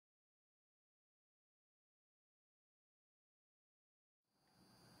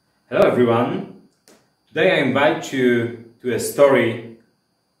Hello everyone! Today I invite you to a story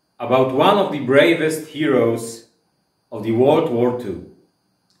about one of the bravest heroes of the World War II.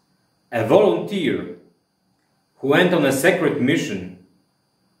 A volunteer who went on a secret mission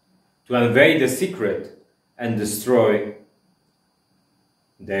to invade a secret and destroy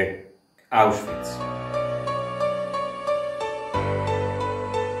the Auschwitz.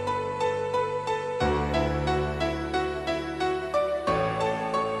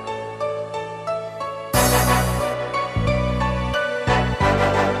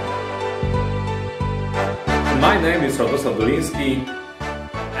 My name is Pilecki,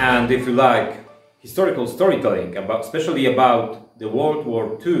 and if you like historical storytelling, especially about the World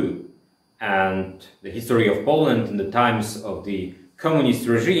War II and the history of Poland in the times of the communist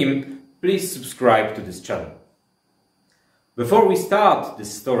regime, please subscribe to this channel. Before we start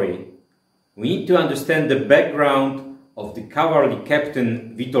this story, we need to understand the background of the Cavalry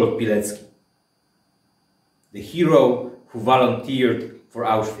Captain Witold Pilecki, the hero who volunteered for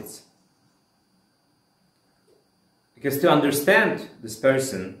Auschwitz. Because to understand this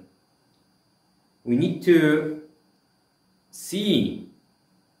person, we need to see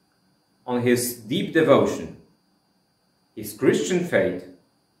on his deep devotion, his Christian faith,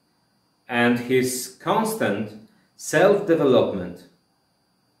 and his constant self-development,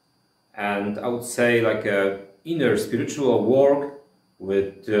 and I would say like a inner spiritual work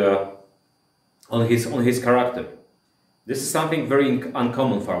with on his character. This is something very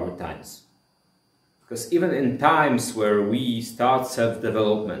uncommon for our times. Because even in times where we start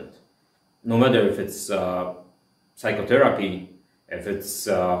self-development, no matter if it's psychotherapy, if it's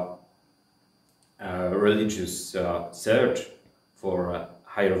religious search for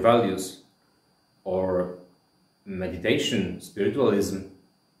higher values, or meditation, spiritualism,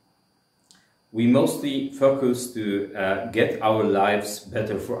 we mostly focus to get our lives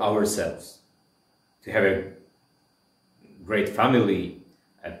better for ourselves, to have a great family,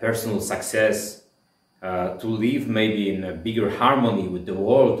 a personal success, to live maybe in a bigger harmony with the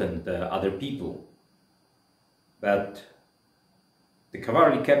world and other people. But the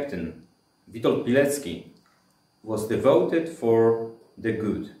cavalry captain, Witold Pilecki, was devoted for the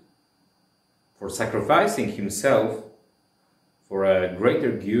good, for sacrificing himself for a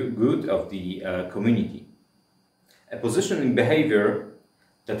greater good of the community. A position in behavior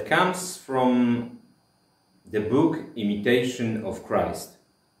that comes from the book Imitation of Christ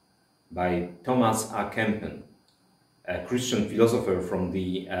by Thomas A. Kempen, a Christian philosopher from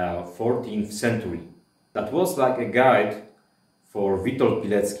the 14th century. That was like a guide for Witold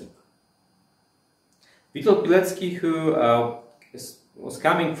Pilecki. Witold Pilecki, who was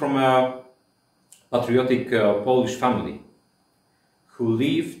coming from a patriotic Polish family, who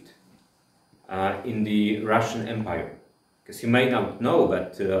lived in the Russian Empire. Because you may not know,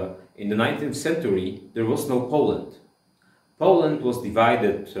 but in the 19th century there was no Poland. Poland was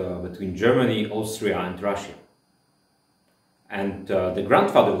divided between Germany, Austria and Russia. And the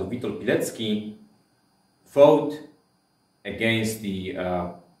grandfather of Witold Pilecki fought against the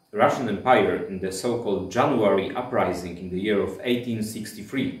Russian Empire in the so-called January uprising in the year of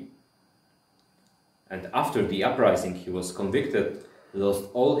 1863. And after the uprising he was convicted, lost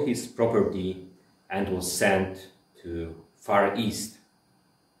all his property and was sent to Far East.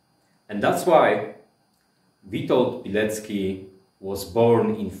 And that's why Witold Pilecki was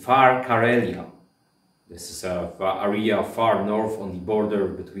born in Far Karelia. This is an area far north on the border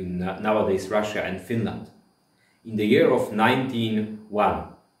between nowadays Russia and Finland, in the year of 1901.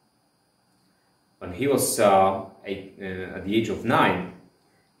 When he was at the age of 9,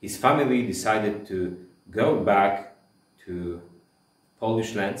 his family decided to go back to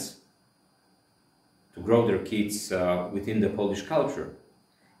Polish lands, to grow their kids within the Polish culture.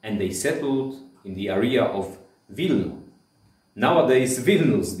 And they settled in the area of Vilna, nowadays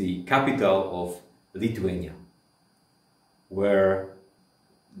Vilnius, the capital of Lithuania, where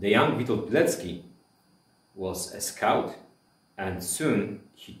the young Witold Pilecki was a scout, and soon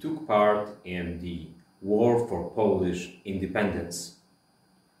he took part in the war for Polish independence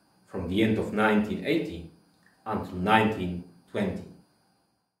from the end of 1980 until 1920.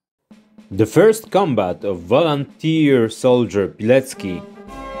 The first combat of volunteer soldier Pilecki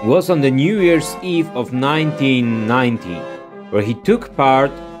was on the New Year's Eve of 1990, where he took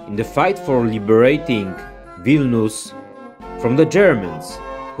part in the fight for liberating Vilnius from the Germans,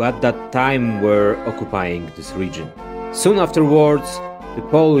 who at that time were occupying this region. Soon afterwards, the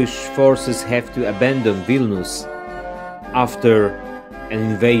Polish forces have to abandon Vilnius after an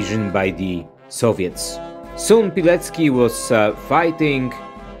invasion by the Soviets. Soon Pilecki was fighting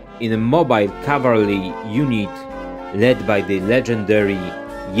in a mobile cavalry unit led by the legendary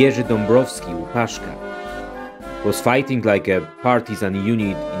Jerzy Dąbrowski Łupaszka was fighting like a partisan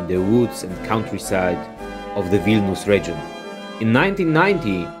unit in the woods and countryside of the Vilnius region. In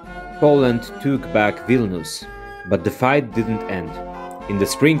 1990, Poland took back Vilnius, but the fight didn't end. In the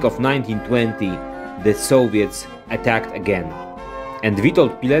spring of 1920, the Soviets attacked again, and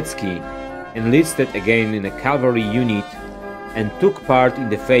Witold Pilecki enlisted again in a cavalry unit and took part in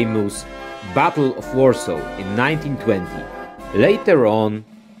the famous Battle of Warsaw in 1920. Later on,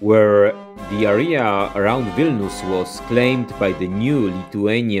 where the area around Vilnius was claimed by the new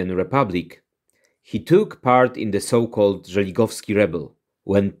Lithuanian Republic, he took part in the so-called Żeligowski Rebel.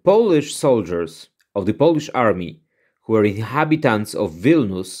 When Polish soldiers of the Polish army, who were inhabitants of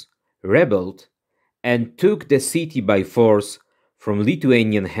Vilnius, rebelled and took the city by force from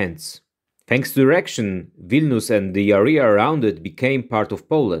Lithuanian hands. Thanks to direction, Vilnius and the area around it became part of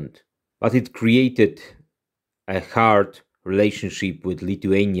Poland, but it created a hard relationship with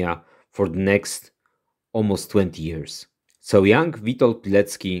Lithuania for the next almost 20 years. So young Witold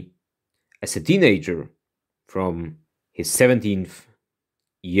Pilecki, as a teenager, from his 17th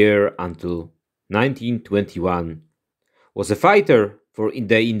year until 1921, was a fighter for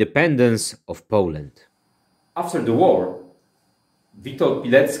the independence of Poland. After the war, Witold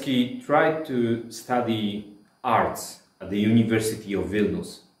Pilecki tried to study arts at the University of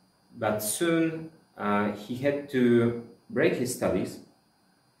Vilnius, but soon he had to break his studies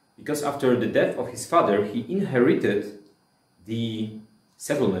because after the death of his father, he inherited the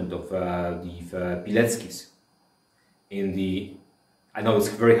settlement of the Pileckis in the, I know it's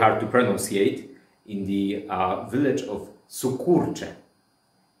very hard to pronunciate, in the village of Sukurcze,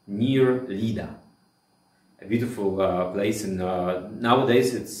 near Lida. A beautiful place, and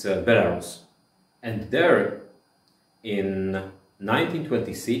nowadays it's Belarus. And there, in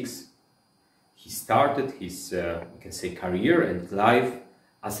 1926, he started his, you can say, career and life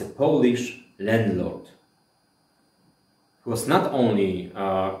as a Polish landlord, who was not only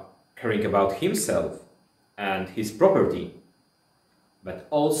caring about himself and his property, but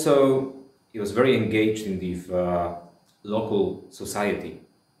also he was very engaged in the local society.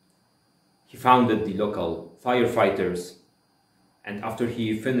 He founded the local firefighters, and after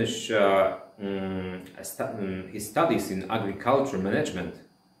he finished his studies in agriculture management,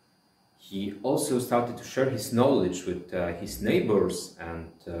 he also started to share his knowledge with his neighbors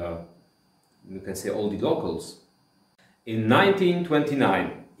and you can say all the locals. In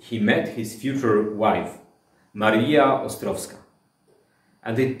 1929, he met his future wife, Maria Ostrowska,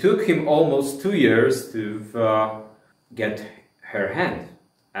 and it took him almost 2 years to get her hand.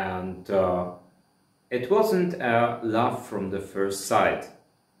 And it wasn't a love from the first sight.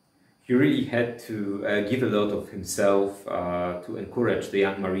 He really had to give a lot of himself to encourage the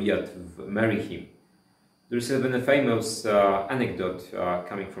young Maria to marry him. There's been a famous anecdote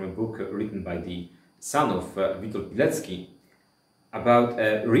coming from a book written by the son of Witold Pilecki about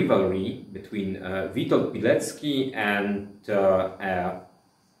a rivalry between Witold Pilecki and a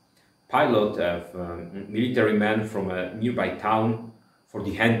pilot, a military man from a nearby town, for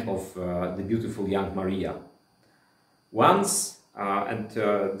the hand of the beautiful young Maria. Once,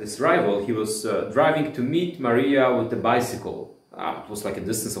 this rival, he was driving to meet Maria with a bicycle. It was like a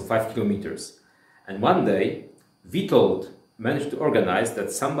distance of 5 kilometers. And one day, Witold managed to organize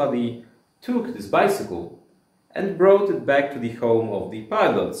that somebody took this bicycle and brought it back to the home of the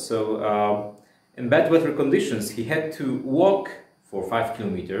pilot. So, in bad weather conditions, he had to walk for 5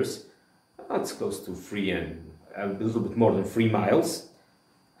 kilometers. That's close to 3 and a little bit more than 3 miles.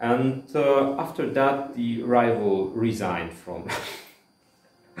 And after that, the rival resigned from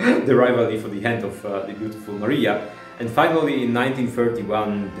the rivalry for the hand of the beautiful Maria. And finally, in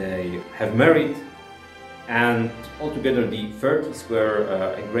 1931, they have married. And altogether, the 30s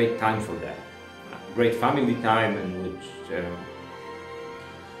were a great time for them. A great family time in which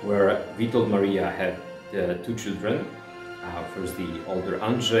where Witold Maria had 2 children. First the older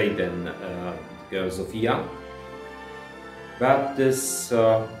Andrzej, then the girl Zofia. But this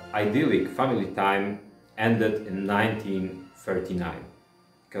idyllic family time ended in 1939,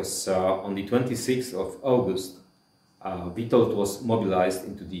 because on the 26th of August, Witold was mobilized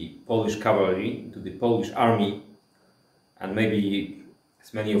into the Polish cavalry, into the Polish army, and maybe,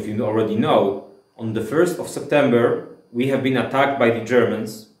 as many of you already know, on the 1st of September we have been attacked by the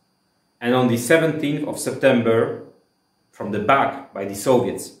Germans, and on the 17th of September from the back by the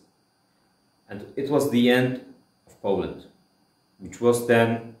Soviets. And it was the end of Poland, which was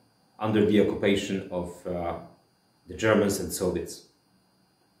then under the occupation of the Germans and Soviets.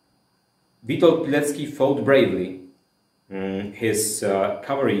 Witold Pilecki fought bravely. His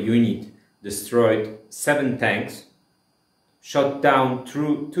cavalry unit destroyed 7 tanks, shot down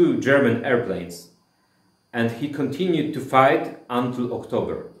two German airplanes, and he continued to fight until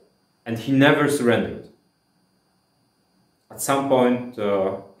October, and he never surrendered. At some point,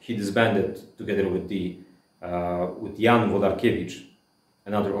 he disbanded together with Jan Wodarkiewicz,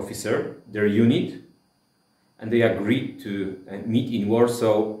 another officer, their unit, and they agreed to meet in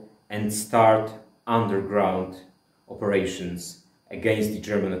Warsaw and start underground operations against the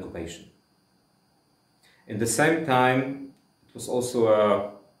German occupation. In the same time, it was also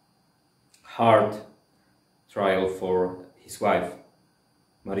a hard trial for his wife,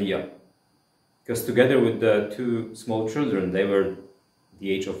 Maria, because together with the two small children, they were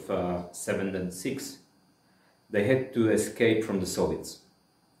the age of 7 and 6, they had to escape from the Soviets.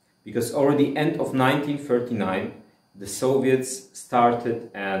 Because already end of 1939, the Soviets started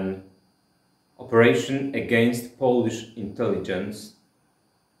an operation against Polish intelligence,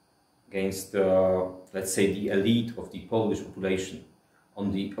 against, let's say, the elite of the Polish population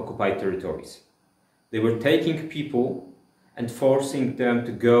on the occupied territories. They were taking people and forcing them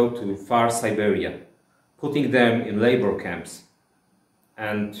to go to far Siberia, putting them in labor camps.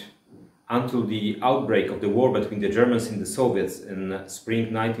 And until the outbreak of the war between the Germans and the Soviets in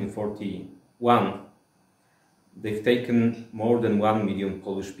spring 1941, they've taken more than 1 million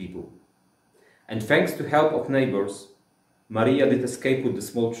Polish people. And thanks to help of neighbors, Maria did escape with the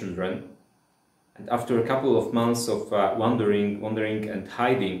small children. And after a couple of months of wandering and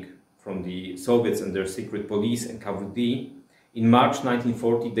hiding from the Soviets and their secret police and KVD, in March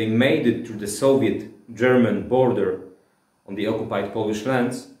 1940 they made it to the Soviet-German border on the occupied Polish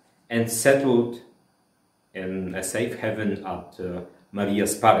lands and settled in a safe haven at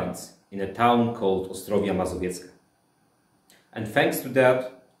Maria's parents in a town called Ostrowia Mazowiecka. And thanks to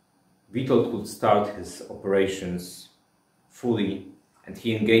that, Witold could start his operations fully, and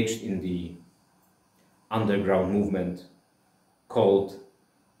he engaged in the underground movement called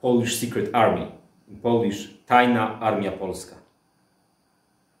Polish Secret Army, in Polish Tajna Armia Polska.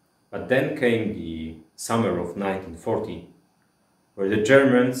 But then came the summer of 1940, where the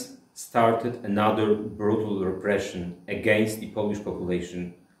Germans started another brutal repression against the Polish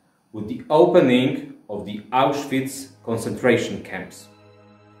population with the opening of the Auschwitz concentration camps.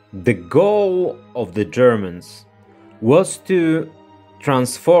 The goal of the Germans was to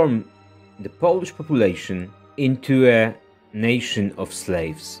transform the Polish population into a nation of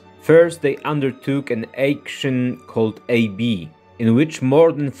slaves. First, they undertook an action called AB, in which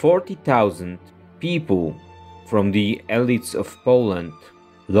more than 40,000 people from the elites of Poland,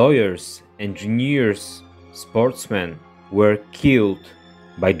 lawyers, engineers, sportsmen, were killed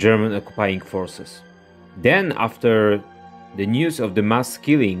by German occupying forces. Then, after the news of the mass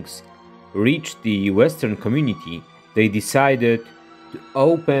killings reached the Western community, they decided to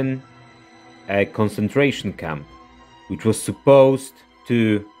open a concentration camp, which was supposed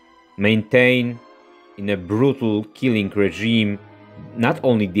to maintain in a brutal killing regime not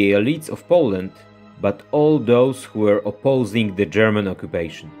only the elites of Poland, but all those who were opposing the German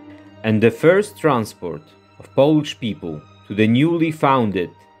occupation. And the first transport of Polish people to the newly founded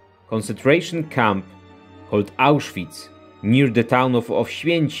concentration camp called Auschwitz, near the town of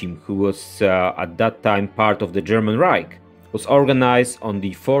Oświęcim, who was at that time part of the German Reich, was organized on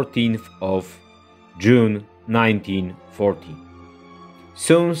the 14th of June 1940.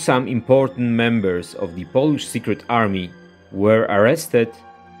 Soon some important members of the Polish secret army were arrested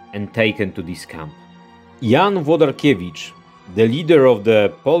and taken to this camp. Jan Wodarkiewicz, the leader of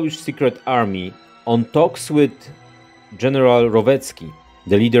the Polish secret army, on talks with General Rowecki,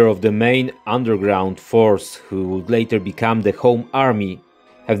 the leader of the main underground force who would later become the Home Army,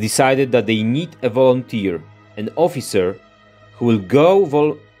 have decided that they need a volunteer, an officer who will go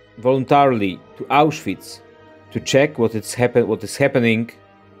voluntarily to Auschwitz to check what is happening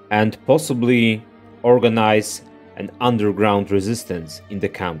and possibly organize an underground resistance in the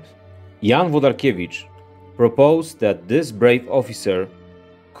camp. Jan Wodarkiewicz proposed that this brave officer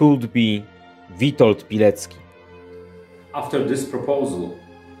could be Witold Pilecki. After this proposal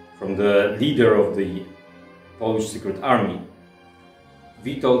from the leader of the Polish secret army,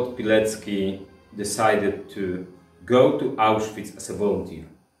 Witold Pilecki decided to go to Auschwitz as a volunteer.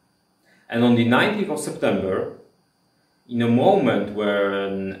 And on the 19th of September, in a moment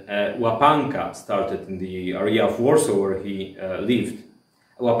when łapanka started in the area of Warsaw where he lived,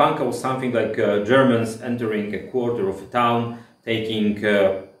 łapanka was something like Germans entering a quarter of a town, taking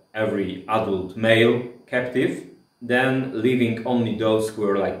every adult male captive, then leaving only those who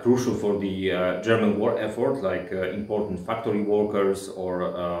were like crucial for the German war effort, like important factory workers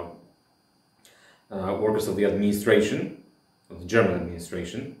or workers of the administration, of the German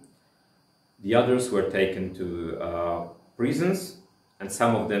administration. The others were taken to prisons and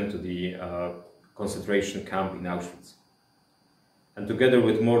some of them to the concentration camp in Auschwitz. And together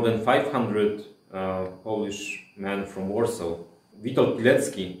with more than 500 Polish men from Warsaw, Witold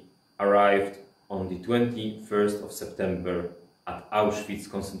Pilecki arrived on the 21st of September at Auschwitz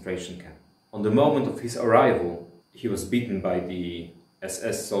concentration camp. On the moment of his arrival, he was beaten by the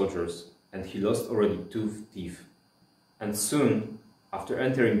SS soldiers and he lost already 2 teeth. And soon, after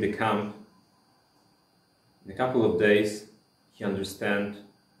entering the camp, in a couple of days, he understood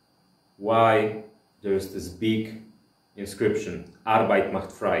why there is this big inscription, Arbeit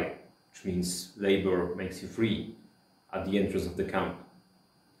macht frei, which means labor makes you free, at the entrance of the camp.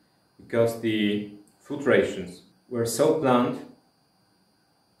 Because the food rations were so planned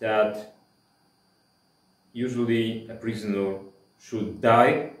that usually a prisoner should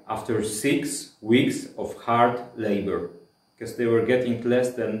die after 6 weeks of hard labor, because they were getting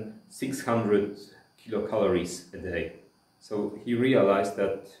less than 600 kilocalories a day. So he realized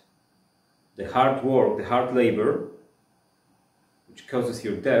that the hard work, the hard labor, which causes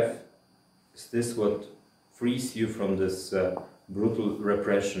your death, is this what frees you from this brutal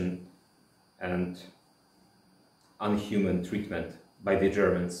repression and unhuman treatment by the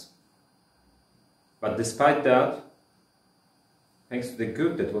Germans. But despite that, thanks to the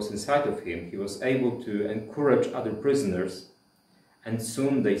good that was inside of him, he was able to encourage other prisoners, and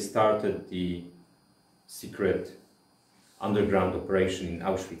soon they started the secret underground operation in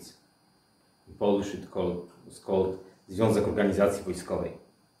Auschwitz. In Polish it was called Związek Organizacji Wojskowej,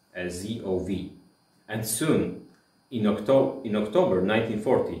 ZOW. And soon, in October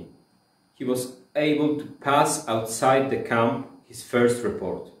 1940, he was able to pass outside the camp his first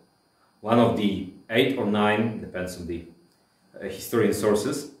report. One of the 8 or 9, depends on the historian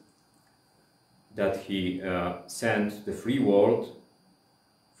sources, that he sent to the free world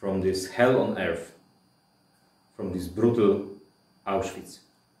from this hell on earth, from this brutal Auschwitz,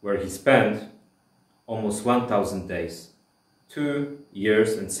 where he spent almost 1,000 days, 2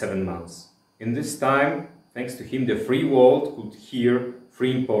 years and 7 months. In this time, thanks to him, the free world could hear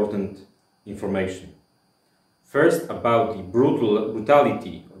 3 important information. First, about the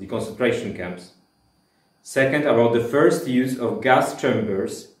brutality of the concentration camps. Second, about the first use of gas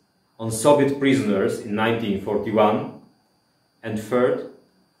chambers on Soviet prisoners in 1941. And third,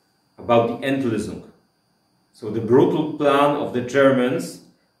 about the Endlösung, so the brutal plan of the Germans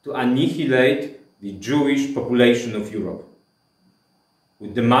to annihilate the Jewish population of Europe,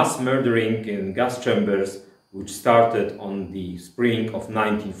 with the mass murdering in gas chambers which started on the spring of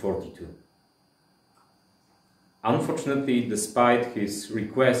 1942. Unfortunately, despite his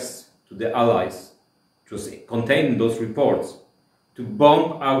requests to the Allies, which was contained in those reports, to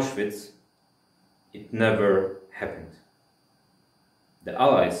bomb Auschwitz, it never happened. The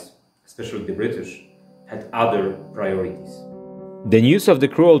Allies, especially the British, had other priorities. The news of the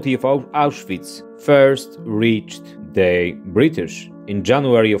cruelty of Auschwitz first reached the British in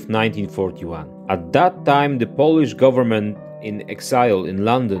January of 1941. At that time, the Polish government in exile in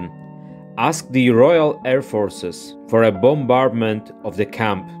London asked the Royal Air Forces for a bombardment of the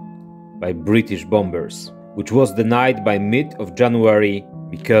camp by British bombers, which was denied by mid of January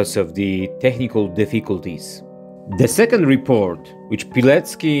because of the technical difficulties. The second report, which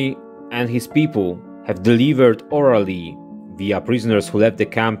Pilecki and his people have delivered orally via prisoners who left the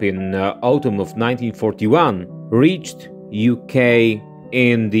camp in autumn of 1941, reached UK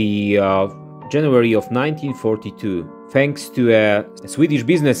in the January of 1942, thanks to a Swedish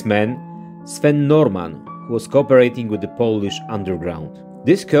businessman, Sven Norman, who was cooperating with the Polish underground.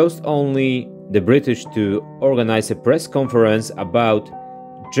 This caused only the British to organize a press conference about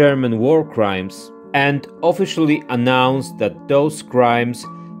German war crimes and officially announced that those crimes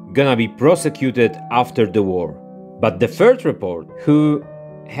gonna be prosecuted after the war. But the third report, who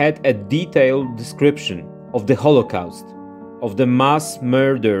had a detailed description of the Holocaust, of the mass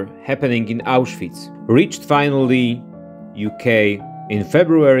murder happening in Auschwitz, reached finally UK in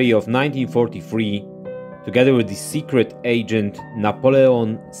February of 1943, together with the secret agent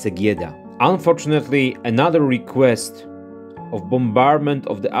Napoleon Segieda. Unfortunately, another request of bombardment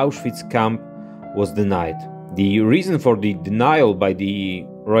of the Auschwitz camp was denied. The reason for the denial by the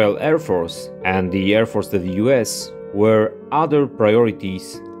Royal Air Force and the Air Force of the US were other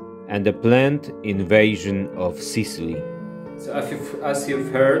priorities and a planned invasion of Sicily. So as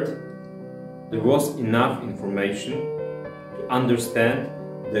you've heard, there was enough information to understand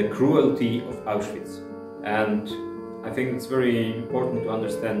the cruelty of Auschwitz. And I think it's very important to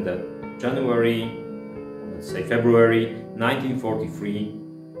understand that February 1943,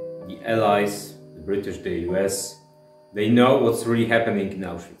 the Allies, the British, the US, they know what's really happening in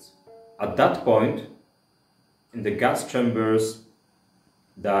Auschwitz. At that point, in the gas chambers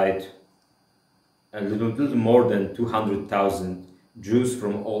died a little more than 200,000 Jews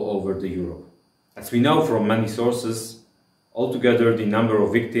from all over the Europe. As we know from many sources, altogether the number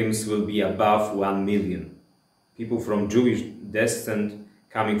of victims will be above 1 million. People from Jewish descent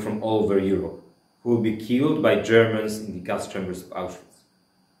coming from all over Europe, who will be killed by Germans in the gas chambers of Auschwitz.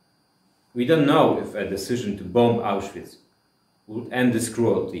 We don't know if a decision to bomb Auschwitz would end this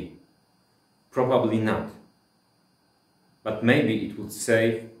cruelty. Probably not. But maybe it would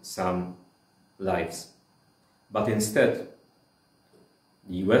save some lives. But instead,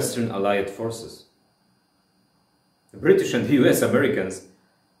 the Western Allied forces, the British and the US Americans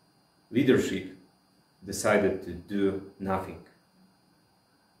leadership decided to do nothing.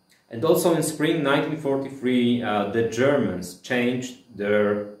 And also in spring 1943, the Germans changed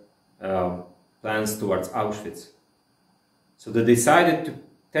their plans towards Auschwitz. So they decided to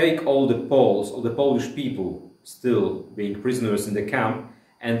take all the Poles, all the Polish people still being prisoners in the camp,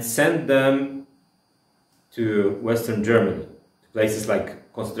 and send them to Western Germany, to places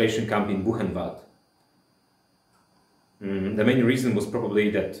like concentration camp in Buchenwald. The main reason was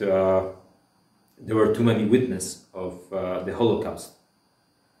probably that there were too many witnesses of the Holocaust,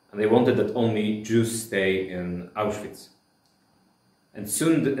 and they wanted that only Jews stay in Auschwitz. And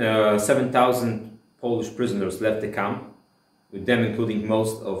soon 7,000 Polish prisoners left the camp, with them including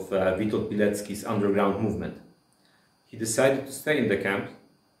most of Witold Pilecki's underground movement. He decided to stay in the camp,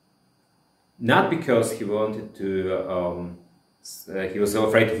 not because he wanted to, he was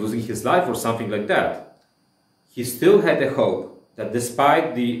afraid of losing his life or something like that. He still had a hope that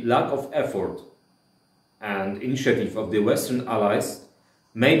despite the lack of effort and initiative of the Western Allies,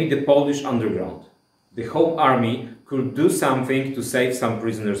 maybe the Polish underground, the Home Army, could do something to save some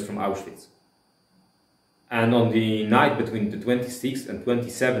prisoners from Auschwitz. And on the night between the 26th and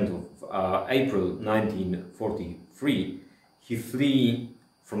 27th of April 1943, he fled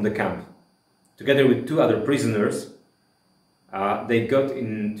from the camp. Together with two other prisoners, they got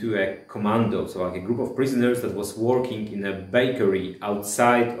into a commando, so like a group of prisoners that was working in a bakery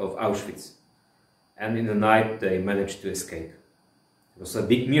outside of Auschwitz. And in the night they managed to escape. It was a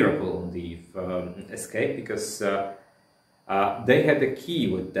big miracle on the escape, because they had a key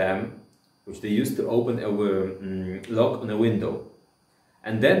with them, which they used to open a lock on a window.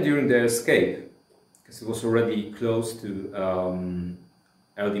 And then during their escape, because it was already close to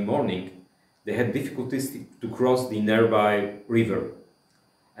early morning, they had difficulties to cross the nearby river.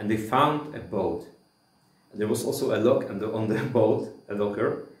 And they found a boat. And there was also a lock on the boat, a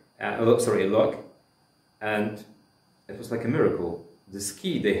lock. And it was like a miracle. This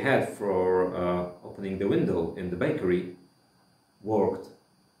key they had for opening the window in the bakery worked.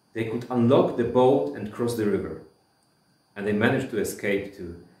 They could unlock the boat and cross the river. And they managed to escape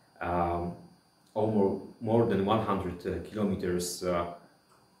to almost more than 100 kilometers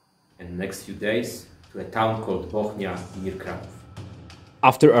in the next few days to a town called Bochnia near Kraków.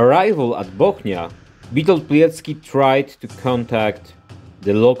 After arrival at Bochnia, Witold Pilecki tried to contact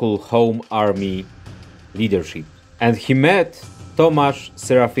the local Home Army leadership. And he met Tomasz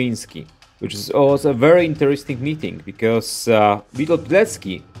Serafiński, which was a very interesting meeting, because Witold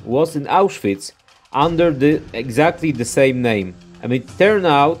Pilecki was in Auschwitz under exactly the same name. And it turned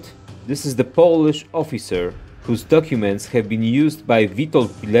out this is the Polish officer whose documents have been used by Witold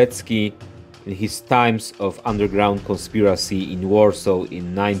Pilecki in his times of underground conspiracy in Warsaw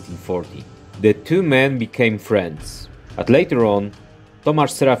in 1940. The two men became friends, but later on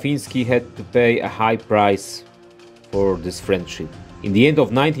Tomasz Serafiński had to pay a high price for this friendship. In the end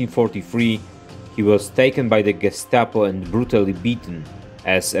of 1943, he was taken by the Gestapo and brutally beaten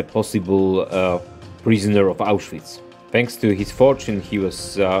as a possible prisoner of Auschwitz. Thanks to his fortune, he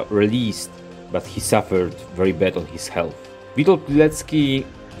was released, but he suffered very bad on his health. Witold Pilecki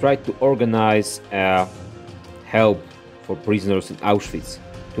tried to organize help for prisoners in Auschwitz,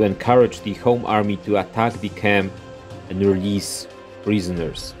 to encourage the Home Army to attack the camp and release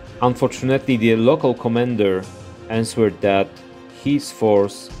prisoners. Unfortunately, the local commander answered that his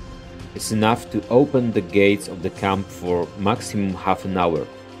force is enough to open the gates of the camp for maximum half an hour,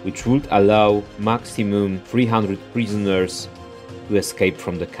 which would allow maximum 300 prisoners to escape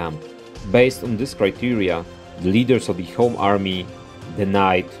from the camp. Based on this criteria, the leaders of the Home Army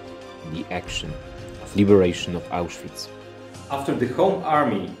denied the action of liberation of Auschwitz. After the Home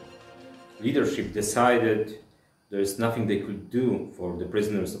Army leadership decided there is nothing they could do for the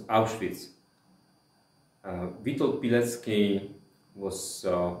prisoners of Auschwitz, Witold Pilecki was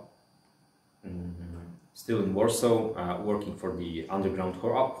still in Warsaw, working for the underground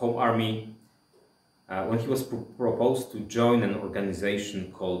Home Army, when he was proposed to join an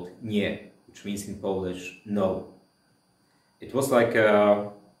organization called NIE, which means in Polish, no. It was like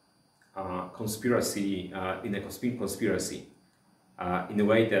a conspiracy, in a conspiracy, in a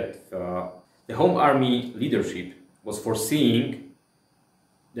way that the Home Army leadership was foreseeing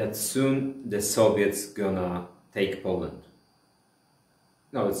that soon the Soviets gonna take Poland.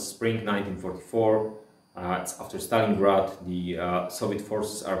 No, it's spring 1944, it's after Stalingrad, the Soviet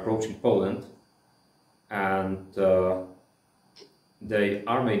forces are approaching Poland, and they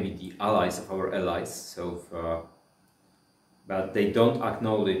are maybe the allies of our allies, so but they don't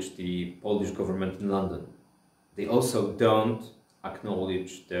acknowledge the Polish government in London. They also don't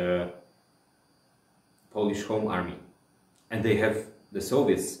acknowledge the Polish Home Army. And they have, the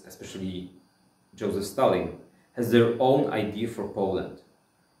Soviets, especially Joseph Stalin, has their own idea for Poland.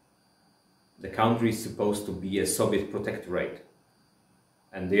 The country is supposed to be a Soviet protectorate,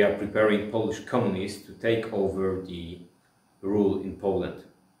 and they are preparing Polish communists to take over the rule in Poland.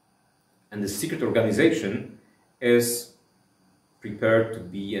 And the secret organization is prepared to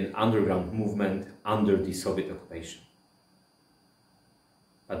be an underground movement under the Soviet occupation.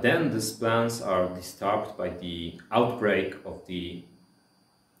 But then these plans are disturbed by the outbreak of the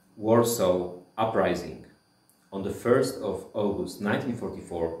Warsaw Uprising on the 1st of August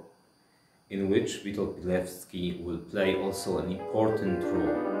 1944, in which Witold Pilecki will play also an important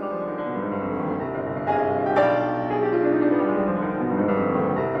role.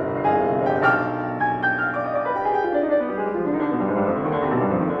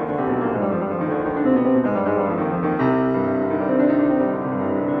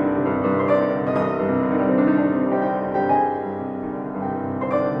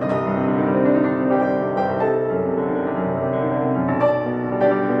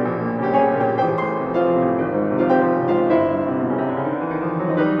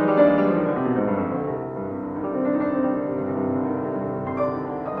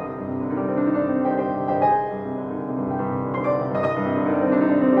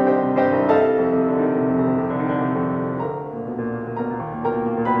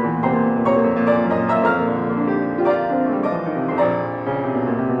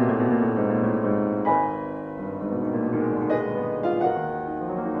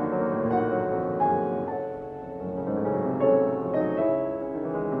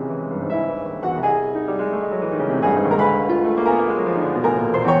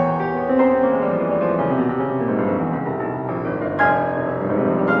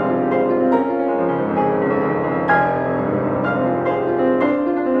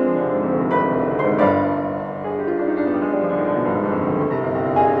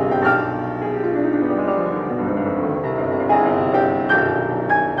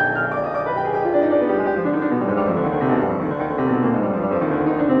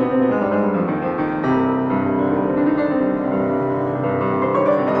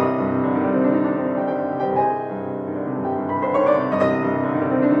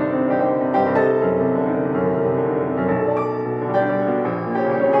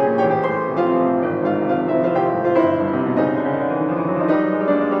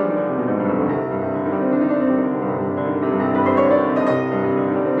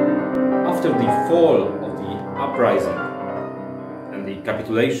 After the fall of the uprising and the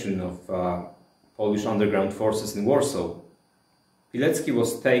capitulation of Polish underground forces in Warsaw, Pilecki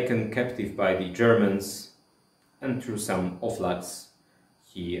was taken captive by the Germans, and through some offlags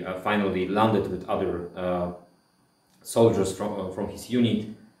he finally landed with other soldiers from his unit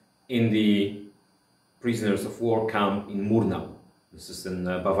in the prisoners of war camp in Murnau. This is in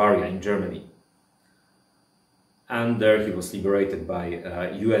Bavaria, in Germany. And there he was liberated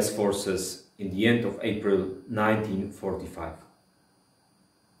by US forces in the end of April 1945.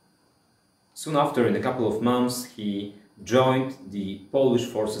 Soon after, in a couple of months, he joined the Polish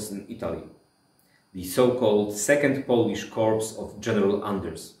forces in Italy, the so-called Second Polish Corps of General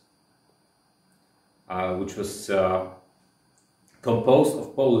Anders, which was composed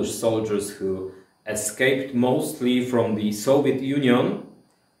of Polish soldiers who escaped mostly from the Soviet Union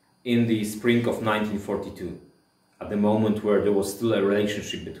in the spring of 1942. At the moment where there was still a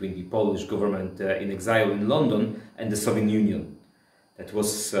relationship between the Polish government in exile in London and the Soviet Union that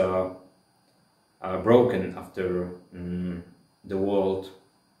was broken after the world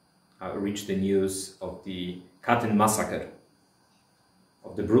reached the news of the Katyn massacre,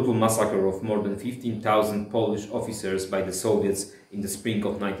 of the brutal massacre of more than 15,000 Polish officers by the Soviets in the spring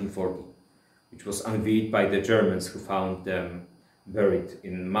of 1940, which was unveiled by the Germans, who found them buried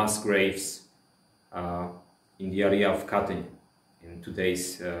in mass graves in the area of Katyn, in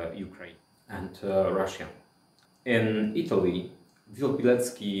today's Ukraine and Russia. In Italy, Witold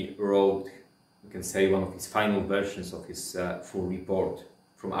Pilecki wrote, we can say, one of his final versions of his full report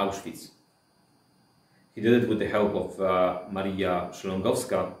from Auschwitz. He did it with the help of Maria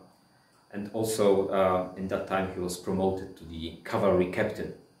Szlongowska, and also in that time he was promoted to the Cavalry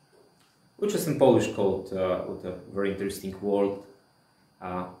Captain, which is in Polish called, with a very interesting word,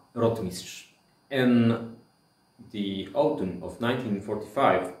 Rotmistrz. In the autumn of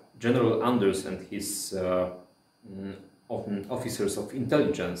 1945, General Anders and his officers of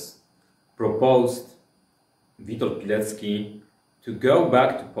intelligence proposed Witold Pilecki to go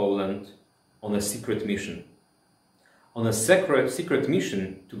back to Poland on a secret mission. On a secret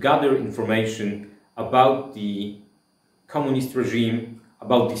mission to gather information about the communist regime,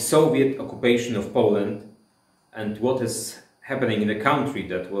 about the Soviet occupation of Poland, and what is happening in a country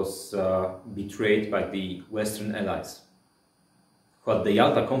that was betrayed by the Western Allies. Who at the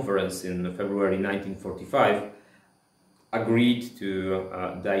Yalta Conference in February 1945 agreed to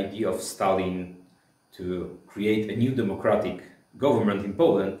the idea of Stalin to create a new democratic government in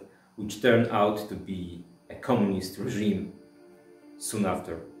Poland, which turned out to be a communist regime soon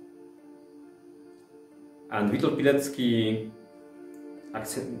after. And Witold Pilecki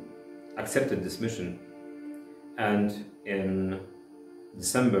accepted this mission, and in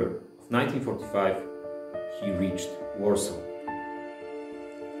December of 1945 he reached Warsaw.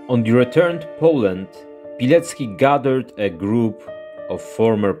 On the return to Poland, Pilecki gathered a group of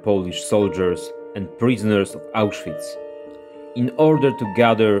former Polish soldiers and prisoners of Auschwitz in order to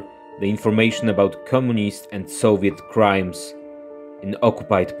gather the information about communist and Soviet crimes in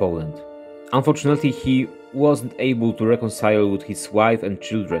occupied Poland. Unfortunately, he wasn't able to reconcile with his wife and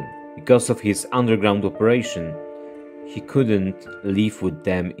children. Because of his underground operation, he couldn't live with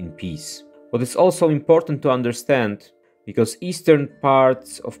them in peace. What is also important to understand, because eastern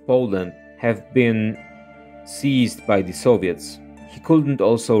parts of Poland have been seized by the Soviets, he couldn't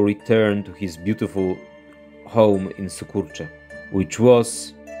also return to his beautiful home in Sukurcze, which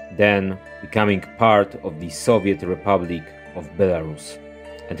was then becoming part of the Soviet Republic of Belarus,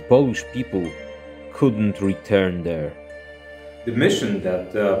 and Polish people couldn't return there. The mission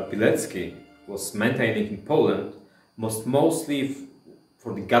that Pilecki was maintaining in Poland was mostly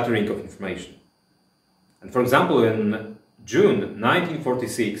for the gathering of information. And for example, in June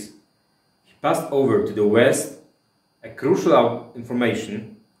 1946, he passed over to the West a crucial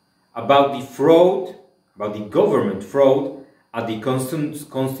information about the fraud, about the government fraud at the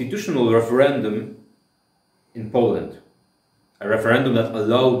constitutional referendum in Poland. A referendum that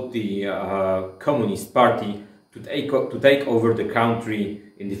allowed the Communist Party to take over the country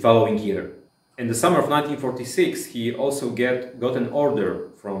in the following year. In the summer of 1946, he also got an order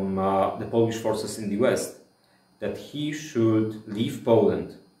from the Polish forces in the West that he should leave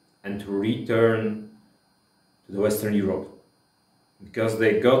Poland and to return to the Western Europe, because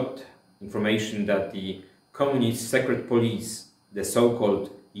they got information that the Communist secret police, the so-called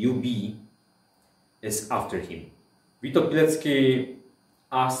UB, is after him. Witold Pilecki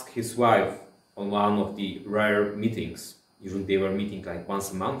asked his wife on one of the rare meetings, usually they were meeting like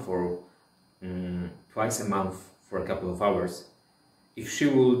once a month or twice a month for a couple of hours, if she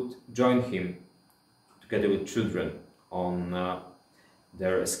would join him together with children on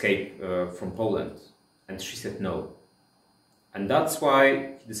their escape from Poland, and she said no. And that's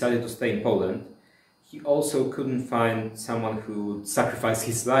why he decided to stay in Poland. He also couldn't find someone who would sacrifice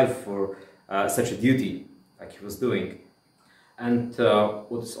his life for such a duty like he was doing. And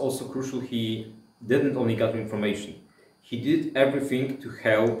what's also crucial, he didn't only gather information, he did everything to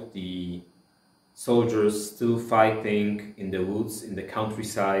help the soldiers still fighting in the woods, in the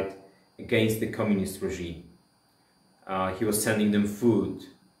countryside, against the communist regime. He was sending them food,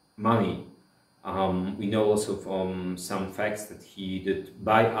 money. We know also from some facts that he did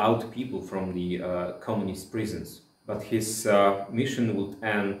buy out people from the communist prisons. But his mission would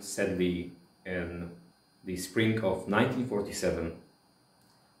end sadly in the spring of 1947,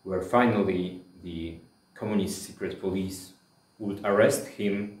 where finally the communist secret police would arrest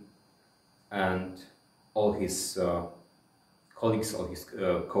him and all his colleagues, all his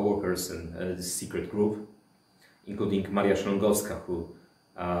co-workers in this secret group, including Maria Szlongowska, who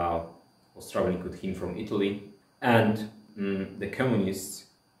was traveling with him from Italy. And the communists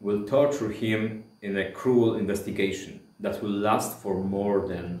will torture him in a cruel investigation that will last for more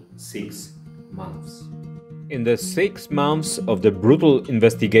than 6 months. In the 6 months of the brutal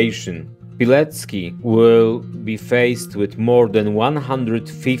investigation, Pilecki will be faced with more than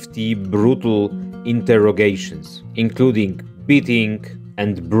 150 brutal interrogations, including beating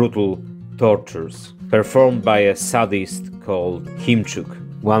and brutal tortures, performed by a sadist called Himchuk,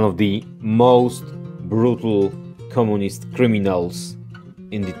 one of the most brutal communist criminals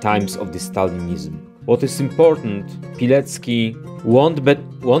in the times of the Stalinism. What is important, Pilecki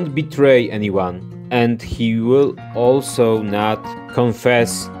won't betray anyone. and he will also not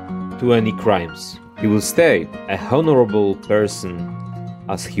confess to any crimes. He will stay a honorable person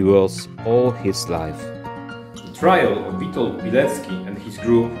as he was all his life. The trial of Witold Pilecki and his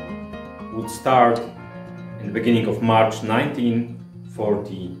group would start in the beginning of March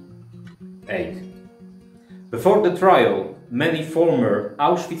 1948. Before the trial, many former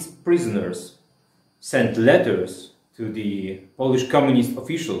Auschwitz prisoners sent letters to the Polish communist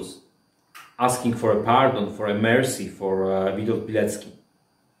officials asking for a pardon, for a mercy for Witold Pilecki.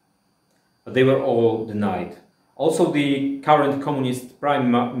 But they were all denied. Also the current communist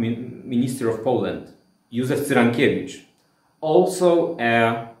Prime Minister of Poland, Józef Cyrankiewicz, also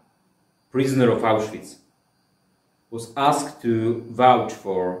a prisoner of Auschwitz, was asked to vouch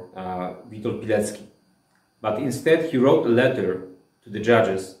for Witold Pilecki. But instead he wrote a letter to the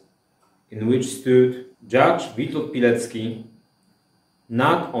judges in which stood, "Judge Witold Pilecki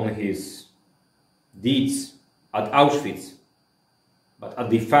not on his deeds at Auschwitz, but at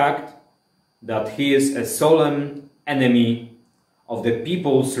the fact that he is a solemn enemy of the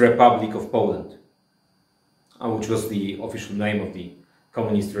People's Republic of Poland," which was the official name of the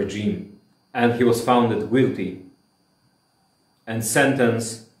communist regime, and he was found guilty and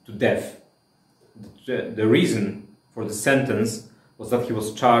sentenced to death. The reason for the sentence was that he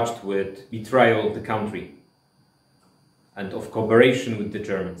was charged with betrayal of the country and of cooperation with the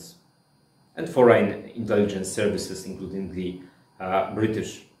Germans and foreign intelligence services, including the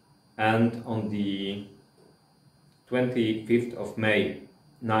British. And on the 25th of May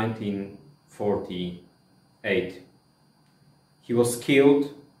 1948, he was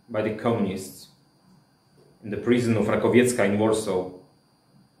killed by the communists in the prison of Rakowiecka in Warsaw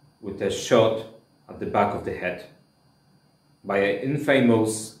with a shot at the back of the head by an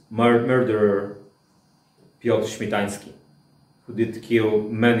infamous murderer, Piotr Śmietański, who did kill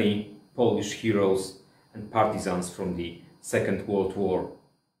many Polish heroes and partisans from the Second World War.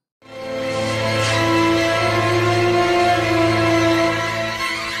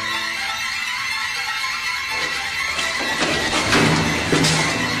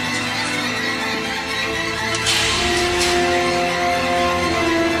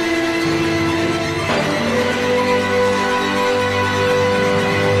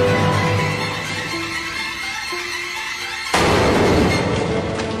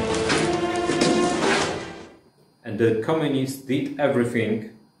 And the communists did everything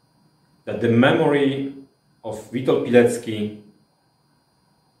that the memory of Witold Pilecki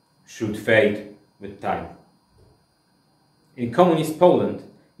should fade with time. In communist Poland,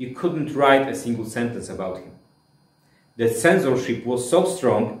 you couldn't write a single sentence about him. The censorship was so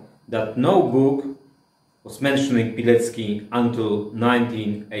strong that no book was mentioning Pilecki until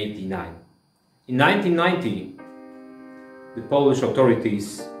 1989. In 1990, the Polish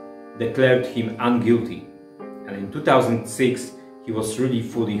authorities declared him unguilty. And in 2006, he was really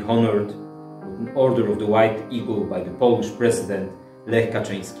fully honored with an Order of the White Eagle by the Polish President Lech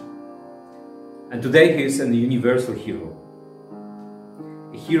Kaczyński. And today he is a universal hero.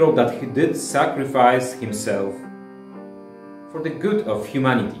 A hero that he did sacrifice himself for the good of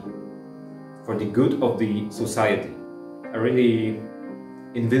humanity, for the good of the society. A really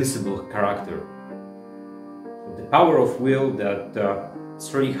invincible character, with the power of will that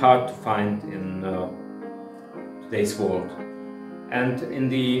it's really hard to find in today's world. And in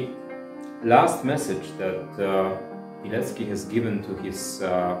the last message that Pilecki has given to his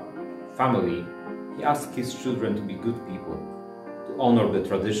family, he asked his children to be good people, to honor the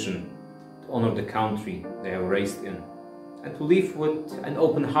tradition, to honor the country they are raised in, and to live with an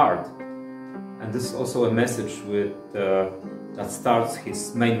open heart. And this is also a message that starts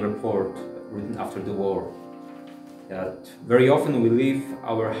his main report written after the war. That very often we live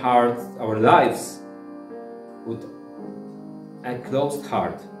our hearts, our lives, with a closed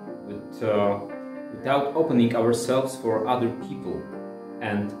heart, without opening ourselves for other people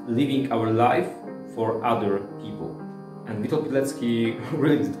and living our life for other people. And Witold Pilecki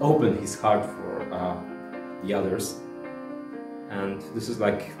really did open his heart for the others. And this is,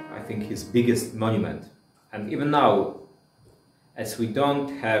 like, I think, his biggest monument. And even now, as we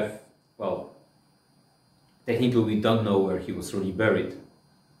don't have, well, technically we don't know where he was really buried.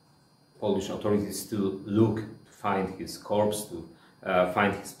 Polish authorities still look to find his corpse, to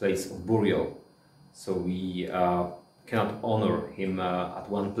find his place of burial. So we cannot honor him at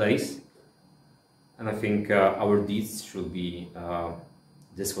one place. And I think our deeds should be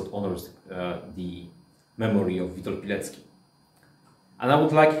this what honors the memory of Witold Pilecki. And I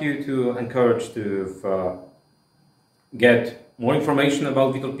would like you to encourage to get more information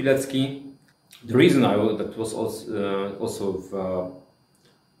about Witold Pilecki. The reason that was also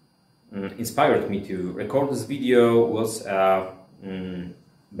inspired me to record this video was a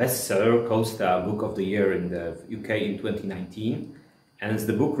bestseller, Costa Book of the Year in the UK in 2019, and it's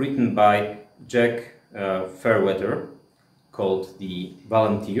the book written by Jack Fairweather called The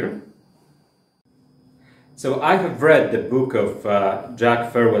Volunteer. So I have read the book of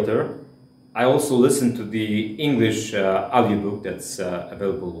Jack Fairweather. I also listened to the English audiobook that's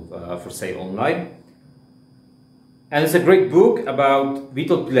available for sale online. And it's a great book about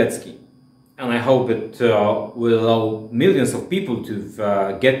Witold Pilecki. And I hope it will allow millions of people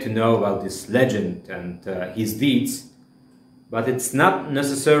to get to know about this legend and his deeds. But it's not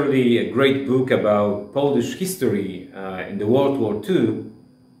necessarily a great book about Polish history in the World War II,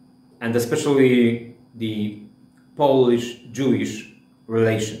 and especially the Polish-Jewish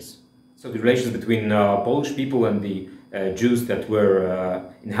relations. So the relations between Polish people and the Jews that were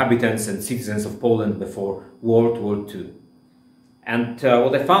inhabitants and citizens of Poland before World War II. And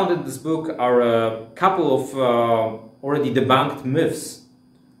what I found in this book are a couple of already debunked myths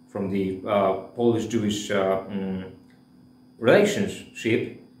from the Polish-Jewish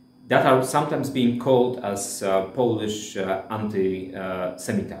relationship that are sometimes being called as Polish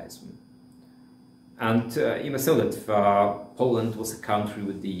anti-Semitism. And you must know that Poland was a country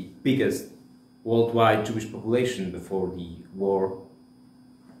with the biggest worldwide Jewish population before the war,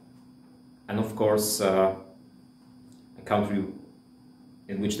 and of course a country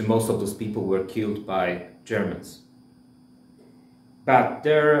in which the most of those people were killed by Germans. But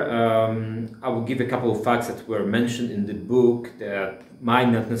there I will give a couple of facts that were mentioned in the book that might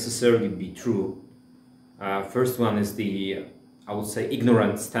not necessarily be true. First one is the, I would say,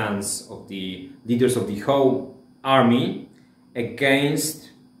 ignorant stance of the leaders of the whole army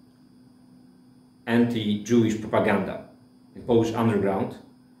against anti-Jewish propaganda in Polish underground,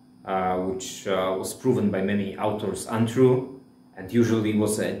 which was proven by many authors untrue and usually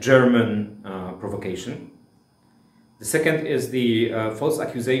was a German provocation. The second is the false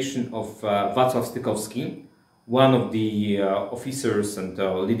accusation of Wacław Stykowski, one of the officers and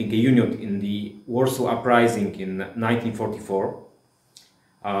leading a unit in the Warsaw Uprising in 1944,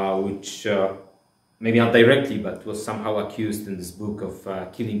 which maybe not directly, but was somehow accused in this book of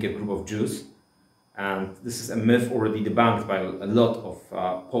killing a group of Jews. And this is a myth already debunked by a lot of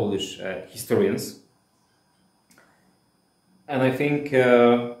Polish historians. And I think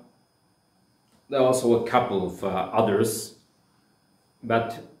there are also a couple of others,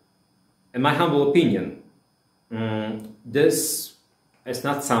 but in my humble opinion, this is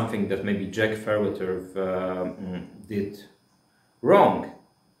not something that maybe Jack Fairweather did wrong.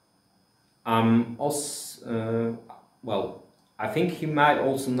 Well, I think he might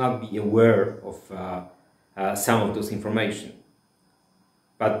also not be aware of some of those information.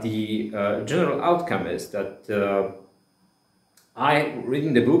 But the general outcome is that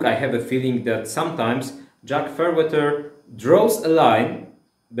reading the book, I have a feeling that sometimes Jack Fairweather draws a line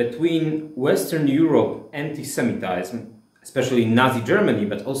between Western Europe anti-Semitism, especially in Nazi Germany,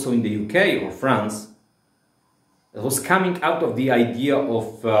 but also in the UK or France, that was coming out of the idea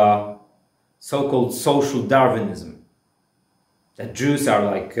of so-called social Darwinism. That Jews are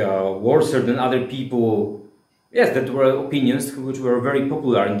like worse than other people. Yes, that were opinions which were very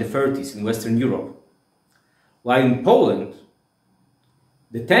popular in the 30s in Western Europe. While in Poland,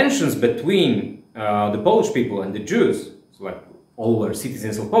 the tensions between the Polish people and the Jews, so like all were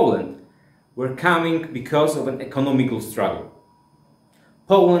citizens of Poland, were coming because of an economical struggle.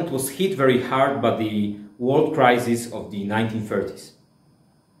 Poland was hit very hard by the world crisis of the 1930s.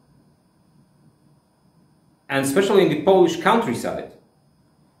 And especially in the Polish countryside,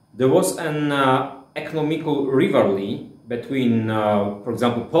 there was an economical rivalry between, for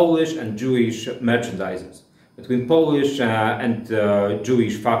example, Polish and Jewish merchandisers, between Polish and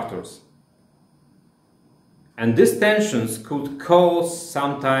Jewish factors. And these tensions could cause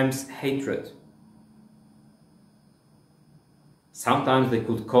sometimes hatred. Sometimes they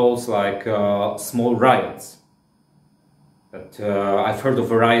could cause like small riots. But I've heard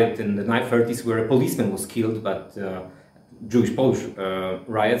of a riot in the 1930s where a policeman was killed, but Jewish-Polish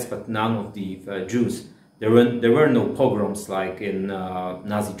riots, but none of the Jews. There were no pogroms like in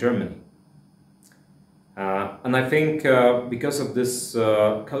Nazi Germany. And I think because of this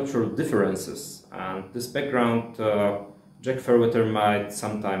cultural differences and this background, Jack Fairweather might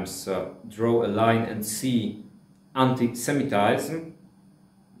sometimes draw a line and see anti-Semitism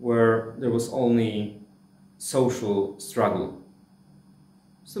where there was only social struggle.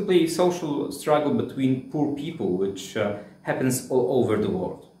 Simply social struggle between poor people, which happens all over the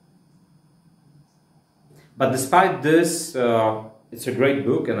world. But despite this, it's a great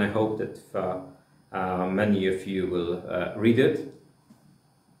book, and I hope that many of you will read it.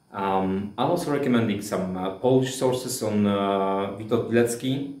 I'm also recommending some Polish sources on Witold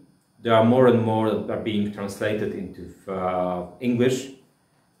Pilecki. There are more and more that are being translated into English.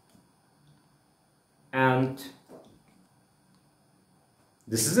 And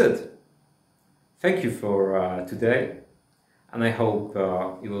this is it. Thank you for today. And I hope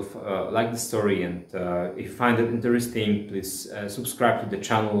you will like the story, and if you find it interesting, please subscribe to the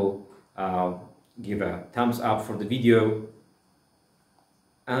channel, give a thumbs up for the video,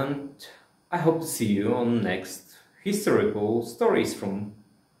 and I hope to see you on next historical stories from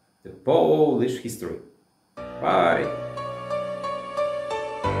the Polish history. Bye!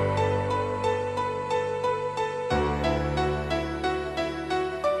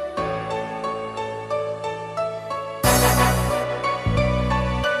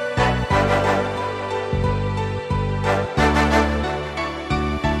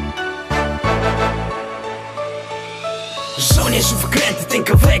 Żołnierzu wkręty, ten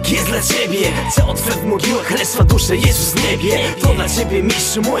kawałek jest dla ciebie. Cała twe w mogiłach, ale swa dusza Jezus w niebie. To dla ciebie,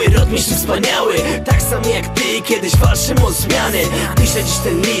 mistrzu, mój rodmistrzu wspaniały. Tak samo jak ty, kiedyś walczymy o zmiany. Piszę dziś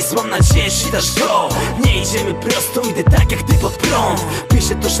ten list, mam nadzieję, że czytasz go. Nie idziemy prosto, idę tak jak ty pod prąd.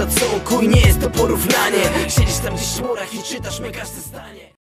 Piszę to szacunku i nie jest to porównanie. Siedzisz tam gdzieś w chmurach i czytasz mnie każde zdanie.